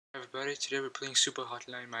Everybody, today we're playing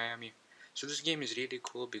SuperHotLine Miami. So this game is really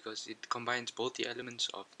cool because it combines both the elements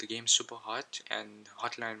of the game Superhot and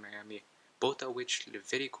Hotline Miami, both of which are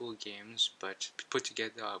very cool games, but put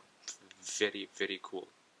together are very cool.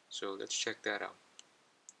 So let's check that out.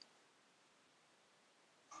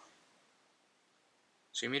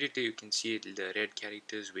 So immediately you can see the red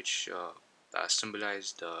characters which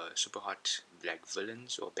symbolize the Superhot black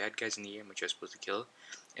villains or bad guys in the game which you're supposed to kill.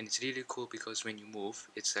 And it's really cool because when you move,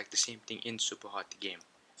 it's like the same thing in Superhot the game.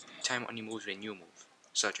 Time only moves when you move,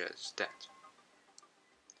 such as that.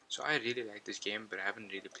 So I really like this game, but I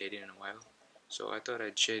haven't really played it in a while. So I thought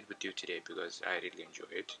I'd share it with you today because I really enjoy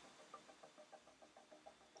it.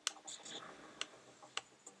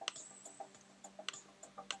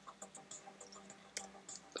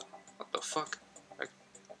 What the fuck? Like,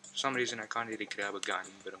 for some reason I can't really grab a gun,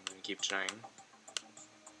 but I'm gonna keep trying.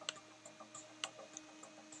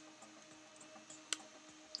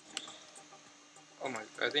 Oh my,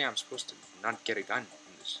 I think I'm supposed to not get a gun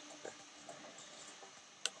in this.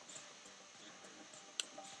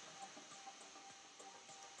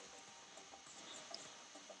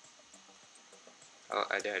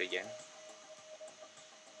 I died again.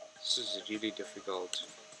 This is really difficult.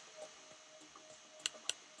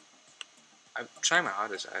 I'm trying my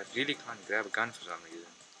hardest. I really can't grab a gun for some reason.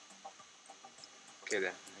 Okay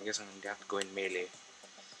then, I guess I'm gonna have to go in melee.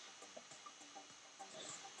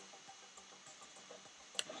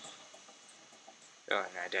 Oh,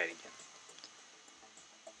 and I died again.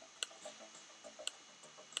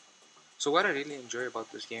 So what I really enjoy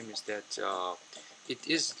about this game is that it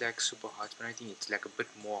is like Superhot, but I think it's like a bit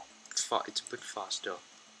more. It's a bit faster.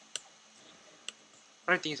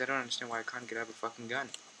 One of the things I don't understand why I can't grab a fucking gun.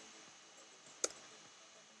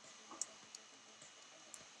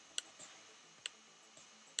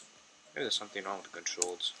 Maybe there's something wrong with the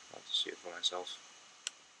controls. I'll have to see it for myself.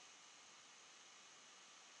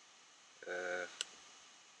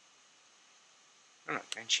 I don't know.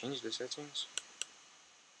 Can I change the settings?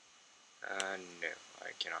 No,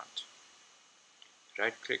 I cannot.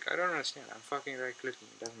 Right click? I don't understand. I'm fucking right clicking.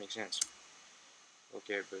 It doesn't make sense.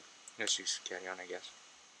 Okay, but let's just carry on, I guess.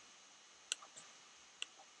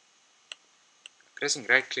 Pressing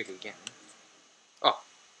right click again. Oh,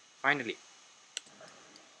 finally.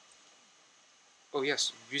 Oh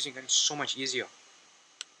yes, using gun is so much easier.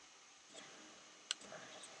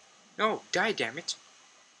 No, die, damn it.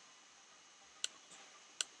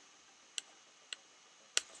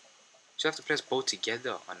 So you have to press both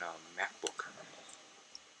together on a MacBook.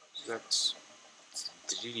 So that's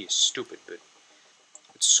really stupid, but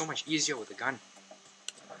it's so much easier with a gun.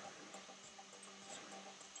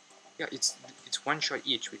 Yeah, it's one shot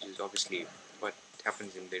each, which is obviously what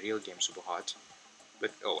happens in the real game Superhot.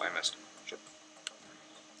 But oh, I missed. Shit.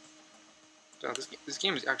 So this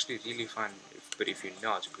game is actually really fun, but if you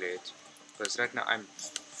know how to play it, because right now I'm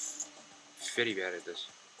very bad at this,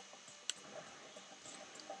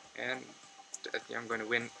 and I think I'm going to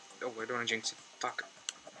win. Oh, I don't want to jinx it. Fuck.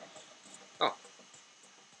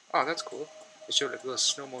 Oh, that's cool. It showed like a little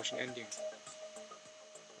slow motion ending.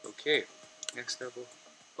 Okay, next level.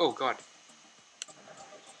 Oh god,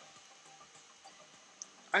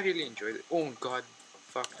 I really enjoyed it. Oh god,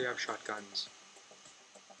 fuck, they have shotguns.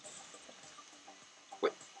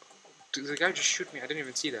 What? Did the guy just shoot me? I didn't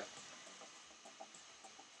even see that.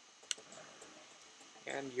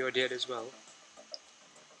 And you're dead as well.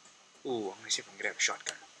 Ooh, I'm gonna see if I can grab a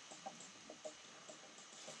shotgun.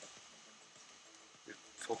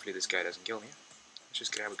 Hopefully this guy doesn't kill me. Let's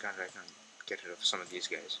just grab a gun right now and get rid of some of these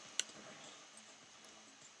guys.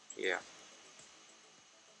 Yeah.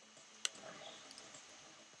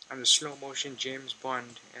 I'm the slow motion James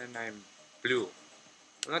Bond and I'm blue.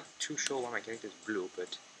 I'm not too sure why my character is blue,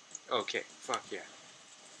 but okay, fuck yeah.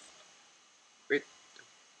 Wait.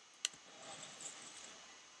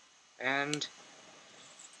 And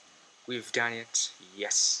we've done it.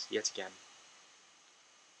 Yes, yet again.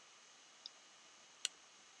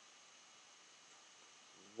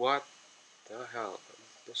 What the hell?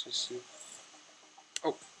 Let's just see.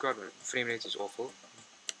 Oh god, my frame rate is awful.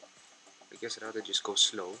 I guess I'd rather just go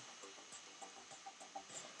slow.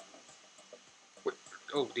 Wait.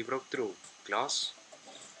 Oh, they broke through. Glass?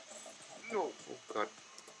 No. Oh god.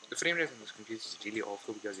 The frame rate on this computer is really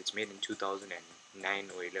awful because it's made in 2009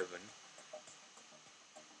 or 11.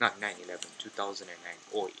 Not 9/11, 2009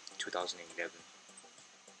 or 2011.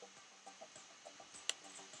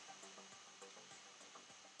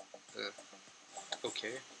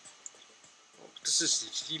 Okay. Oh, this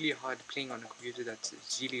is really hard playing on a computer that's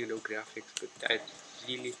really low graphics, but I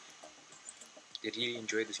really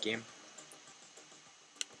enjoy this game.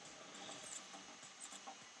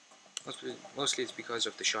 Mostly it's because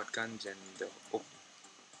of the shotguns and the... Oh,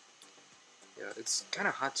 yeah, it's kind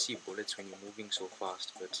of hard to see bullets when you're moving so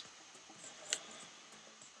fast, but...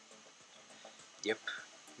 Yep,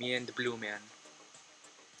 me and the blue man.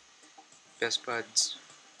 Best buds.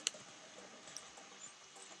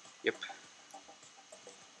 Yep.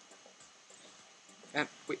 And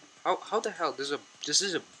wait, how the hell? This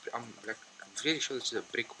is a... I'm like, I'm really sure this is a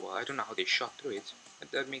brick wall. I don't know how they shot through it.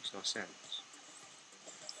 That makes no sense.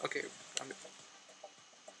 Okay, I'm...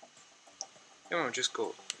 No, just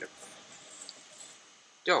go. Like,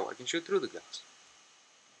 yo, I can shoot through the glass.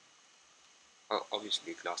 Well,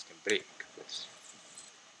 obviously glass can break, but...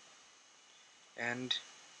 And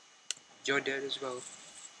you're dead as well.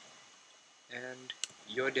 And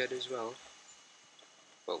you're dead as well.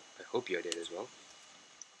 Well, I hope you're dead as well.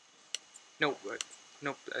 No,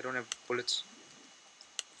 nope, I don't have bullets.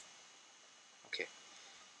 Okay.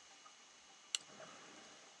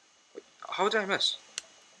 Wait, how did I miss?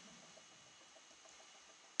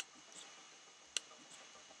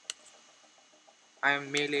 I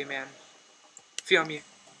am melee man. Fear me.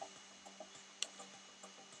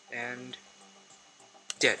 And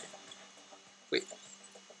dead. Wait,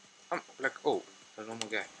 I'm like, oh, a normal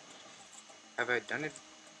guy. Have I done it?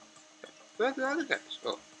 Where are the other guys?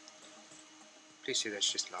 Oh, please say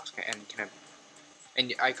that's just last guy. And can I?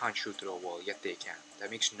 And I can't shoot through a wall, yet they can.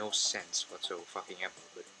 That makes no sense whatsoever fucking ever.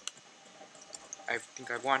 But I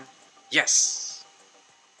think I won. Yes.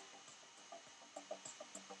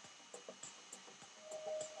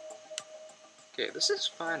 Okay, this is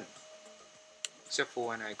fun. Except for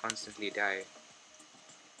when I constantly die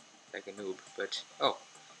like a noob. But oh,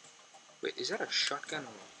 wait, is that a shotgun?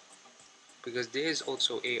 Or... Because there is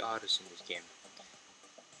also ARs in this game,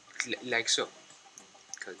 like so.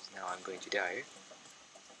 Because now I'm going to die.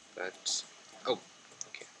 But oh,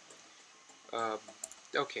 okay. Um,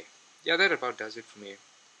 okay. Yeah, that about does it for me.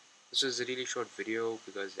 This was a really short video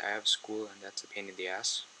because I have school and that's a pain in the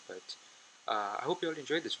ass. But I hope you all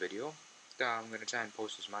enjoyed this video. I'm gonna try and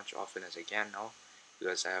post as much often as I can now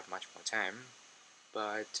because I have much more time.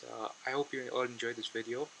 But I hope you all enjoyed this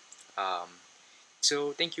video.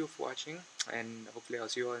 So thank you for watching, and hopefully I'll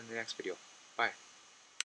see you all in the next video. Bye.